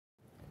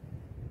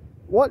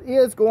What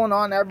is going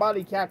on,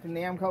 everybody? Captain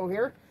Namco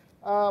here.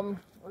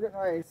 We're getting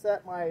ready to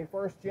set my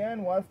first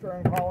gen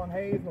Western Cullen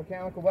Hayes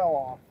mechanical bell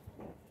off.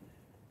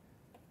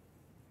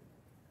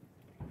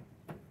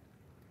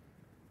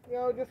 You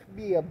know, just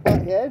be a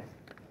butthead.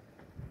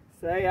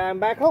 Say I'm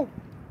back home.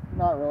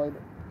 Not really,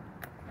 but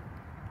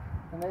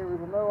the neighbors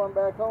will know I'm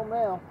back home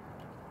now.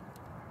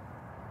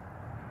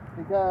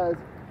 Because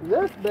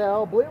this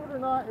bell, believe it or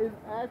not, is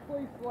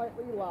actually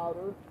slightly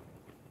louder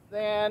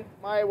than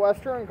my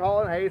Western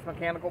Cullen Hayes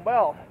mechanical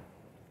bell.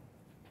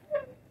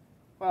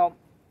 Well,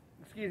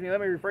 excuse me, let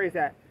me rephrase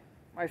that.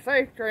 My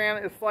safe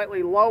tran is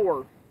slightly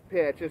lower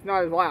pitch, it's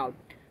not as loud.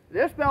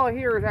 This bell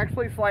here is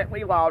actually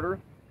slightly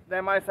louder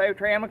than my safe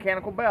tran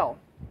mechanical bell.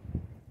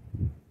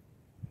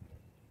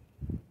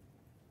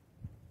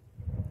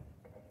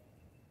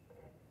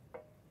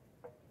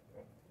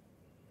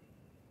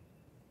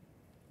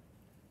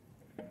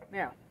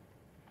 Now,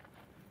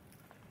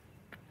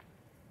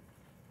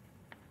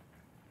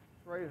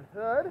 raise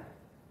the hood.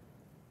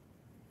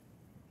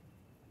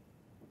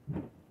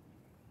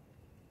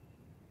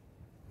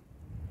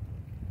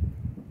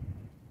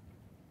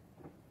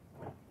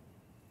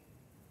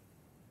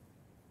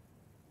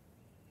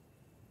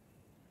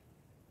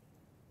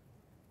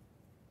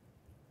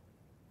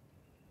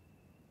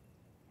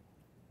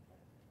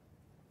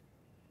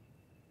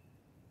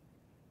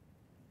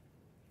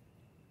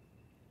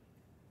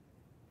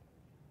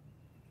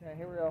 Okay,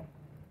 here we go.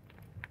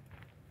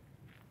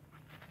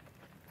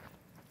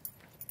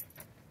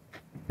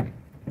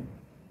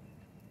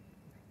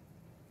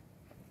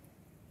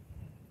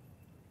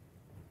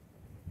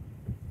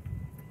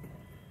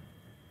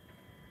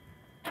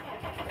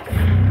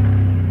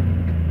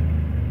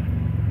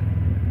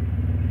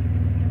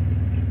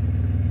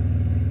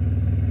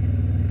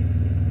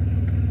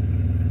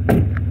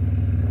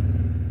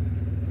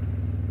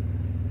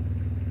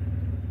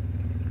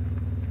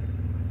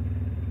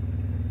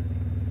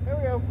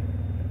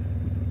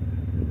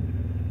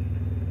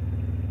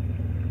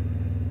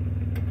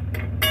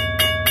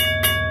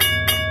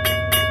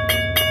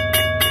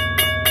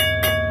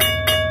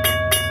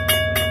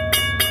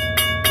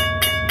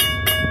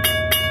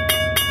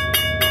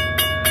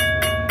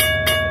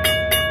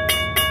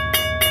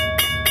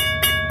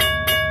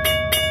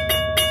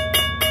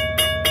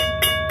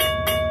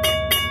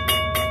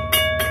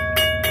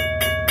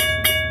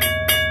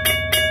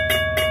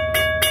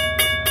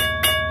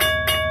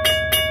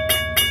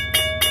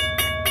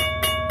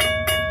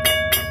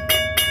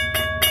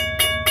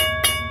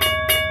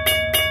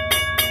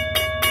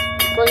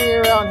 Bring me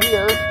around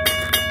here.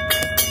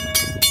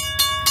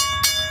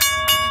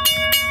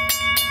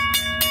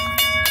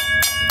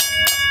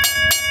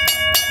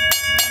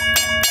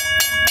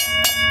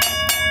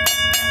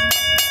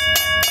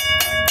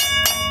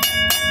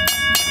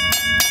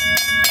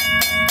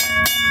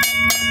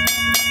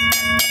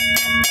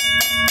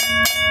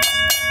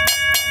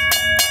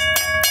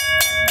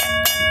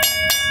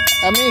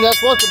 That means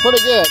that's working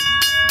pretty good.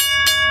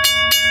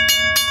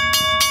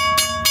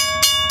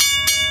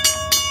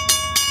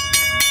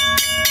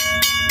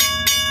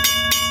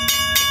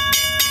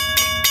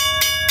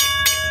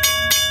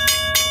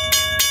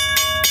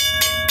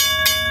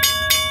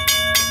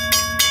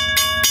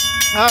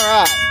 All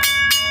right.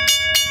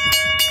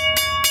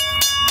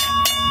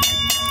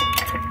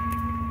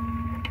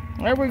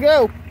 There we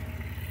go.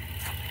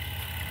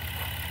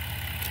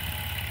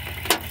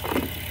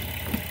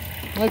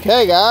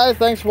 Okay, guys.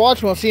 Thanks for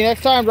watching. We'll see you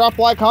next time. Drop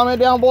a like,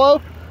 comment down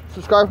below.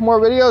 Subscribe for more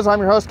videos. I'm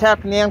your host,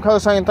 Captain Namco,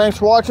 saying thanks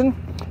for watching.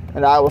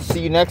 And I will see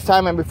you next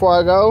time. And before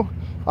I go,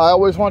 I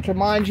always want to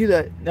remind you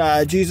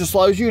that Jesus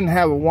loves you, and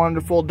have a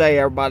wonderful day,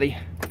 everybody.